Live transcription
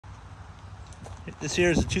This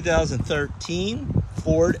here is a 2013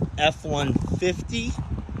 Ford F150.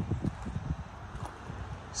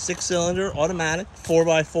 6-cylinder automatic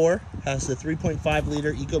 4x4. Has the 3.5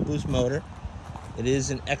 liter Ecoboost motor. It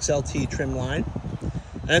is an XLT trim line.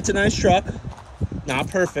 And it's a nice truck. Not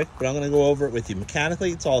perfect, but I'm going to go over it with you.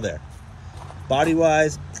 Mechanically, it's all there.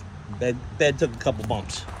 Body-wise, bed took a couple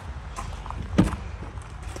bumps.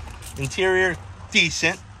 Interior,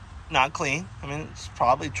 decent. Not clean. I mean, it's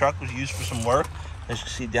probably a truck was used for some work. As you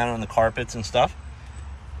can see down on the carpets and stuff.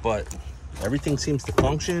 But everything seems to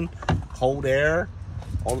function. Cold air,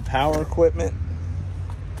 all the power equipment.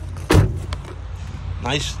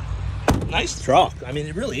 Nice truck. I mean,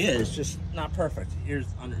 it really is. Just not perfect. Here's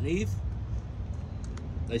underneath.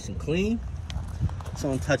 Nice and clean.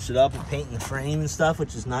 Someone touched it up and painting the frame and stuff,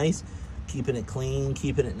 which is nice. Keeping it clean,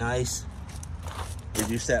 keeping it nice.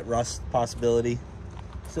 Reduce that rust possibility.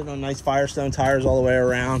 Sitting on nice Firestone tires all the way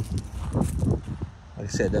around. Like I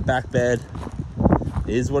said, that back bed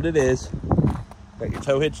is what it is. Got your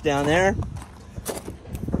tow hitch down there.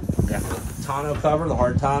 Got the tonneau cover, the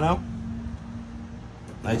hard tonneau.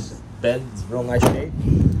 Nice bed, it's real nice shape.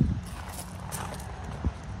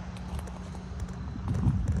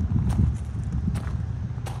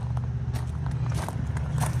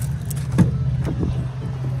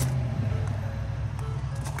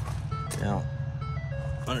 Now,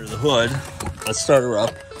 under the hood, let's start her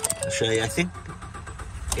up. I'll show you. I think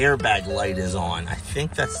airbag light is on. I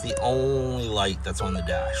think that's the only light that's on the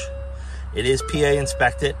dash. It is PA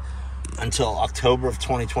inspected until October of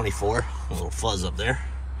 2024. A little fuzz up there.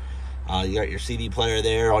 You got your CD player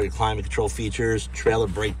there, all your climate control features, trailer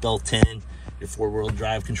brake built in, your 4-wheel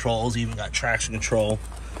drive controls, even got traction control.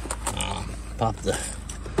 Pop the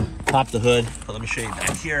hood. But let me show you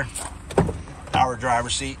back here. Power driver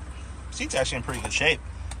seat. Seat's actually in pretty good shape,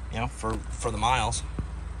 you know, for the miles.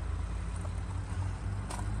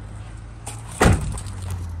 I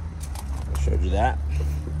showed you that.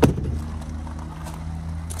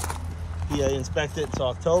 PA inspected until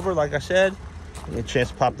October, like I said. Get a chance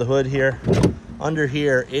to pop the hood here. Under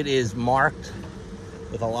here, it is marked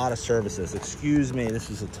with a lot of services. Excuse me, this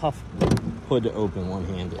is a tough hood to open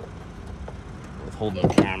one-handed with holding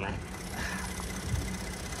the camera.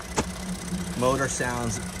 Motor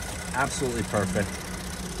sounds absolutely perfect.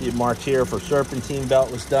 You marked here for serpentine belt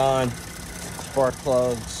was done, spark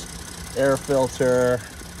plugs, air filter.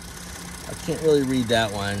 I can't really read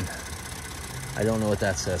that one. I don't know what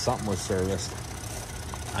that says. Something was serviced.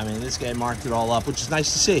 I mean, this guy marked it all up, which is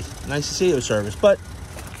nice to see. Nice to see it was serviced. But,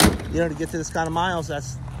 you know, to get to this kind of miles,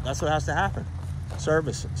 that's what has to happen.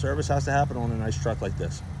 Service has to happen on a nice truck like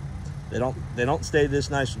this. They don't stay this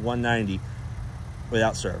nice 190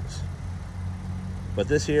 without service. But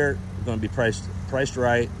this here is going to be priced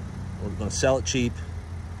right. We're going to sell it cheap.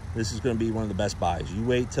 This is going to be one of the best buys. You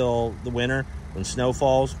wait till the winter when snow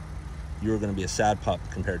falls, you're going to be a sad pup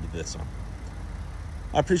compared to this one.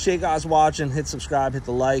 I appreciate you guys watching. Hit subscribe, hit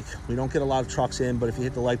the like. We don't get a lot of trucks in, but if you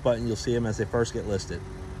hit the like button, you'll see them as they first get listed.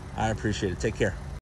 I appreciate it. Take care.